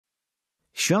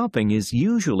Shopping is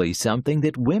usually something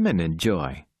that women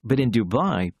enjoy, but in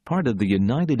Dubai, part of the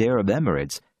United Arab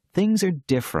Emirates, things are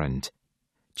different.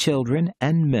 Children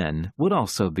and men would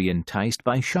also be enticed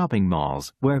by shopping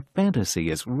malls where fantasy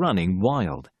is running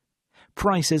wild.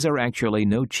 Prices are actually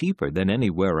no cheaper than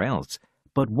anywhere else,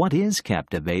 but what is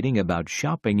captivating about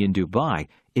shopping in Dubai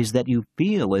is that you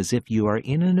feel as if you are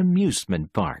in an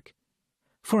amusement park.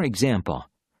 For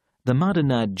example, the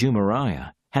Madinat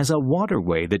Jumeirah has a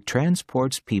waterway that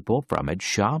transports people from its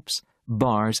shops,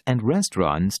 bars, and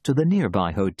restaurants to the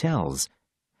nearby hotels.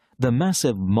 The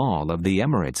massive mall of the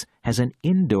Emirates has an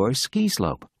indoor ski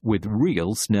slope with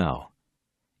real snow.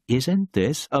 Isn't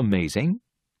this amazing?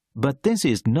 But this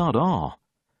is not all.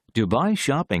 Dubai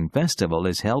Shopping Festival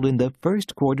is held in the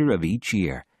first quarter of each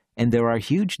year, and there are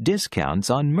huge discounts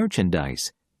on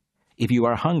merchandise. If you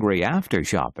are hungry after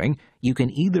shopping, you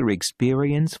can either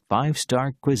experience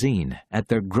five-star cuisine at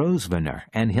the Grosvenor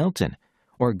and Hilton,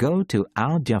 or go to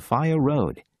Al Jafaya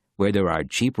Road, where there are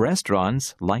cheap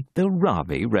restaurants like the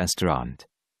Ravi restaurant.